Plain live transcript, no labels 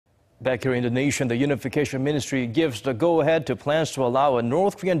Back here in the nation, the Unification Ministry gives the go-ahead to plans to allow a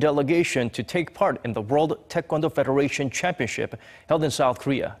North Korean delegation to take part in the World Taekwondo Federation Championship held in South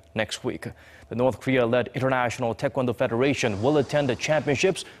Korea next week. The North Korea-led International Taekwondo Federation will attend the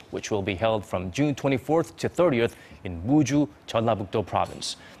championships, which will be held from June 24th to 30th in Muju, Jeollabuk-do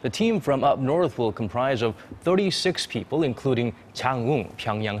Province. The team from up north will comprise of 36 people, including Chang Ung,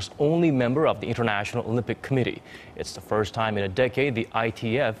 Pyongyang's only member of the International Olympic Committee. It's the first time in a decade the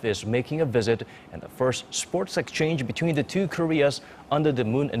ITF is making a visit and the first sports exchange between the two Koreas under the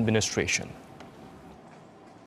Moon administration.